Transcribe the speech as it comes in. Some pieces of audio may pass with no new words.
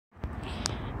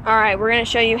Alright, we're going to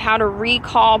show you how to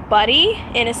recall Buddy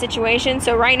in a situation.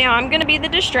 So right now I'm going to be the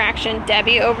distraction.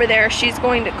 Debbie over there, she's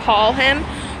going to call him.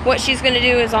 What she's going to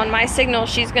do is on my signal,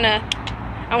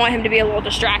 I want him to be a little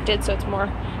distracted so it's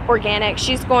more organic.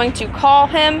 She's going to call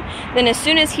him. Then as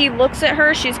soon as he looks at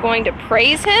her, she's going to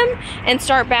praise him and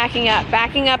start backing up.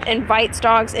 Backing up invites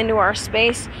dogs into our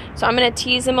space. So I'm going to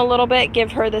tease him a little bit,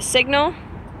 give her the signal.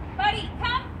 Buddy,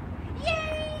 come.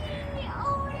 Yay!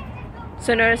 Oh,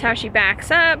 so notice how she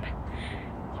backs up.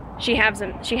 She has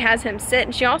him sit,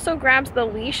 and she also grabs the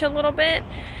leash a little bit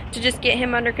to just get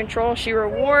him under control. She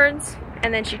rewards,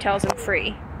 and then she tells him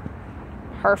free.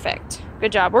 Perfect.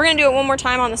 Good job. We're going to do it one more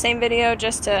time on the same video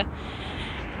just to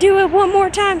do it one more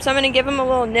time. So I'm going to give him a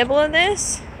little nibble of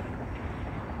this.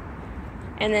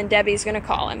 And then Debbie's going to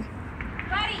call him.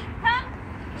 Buddy, come.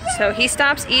 So he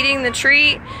stops eating the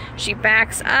treat. She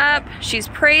backs up. She's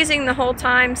praising the whole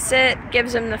time. Sit,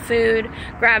 gives him the food,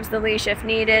 grabs the leash if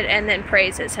needed, and then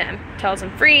praises him. Tells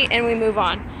him free, and we move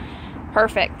on.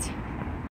 Perfect.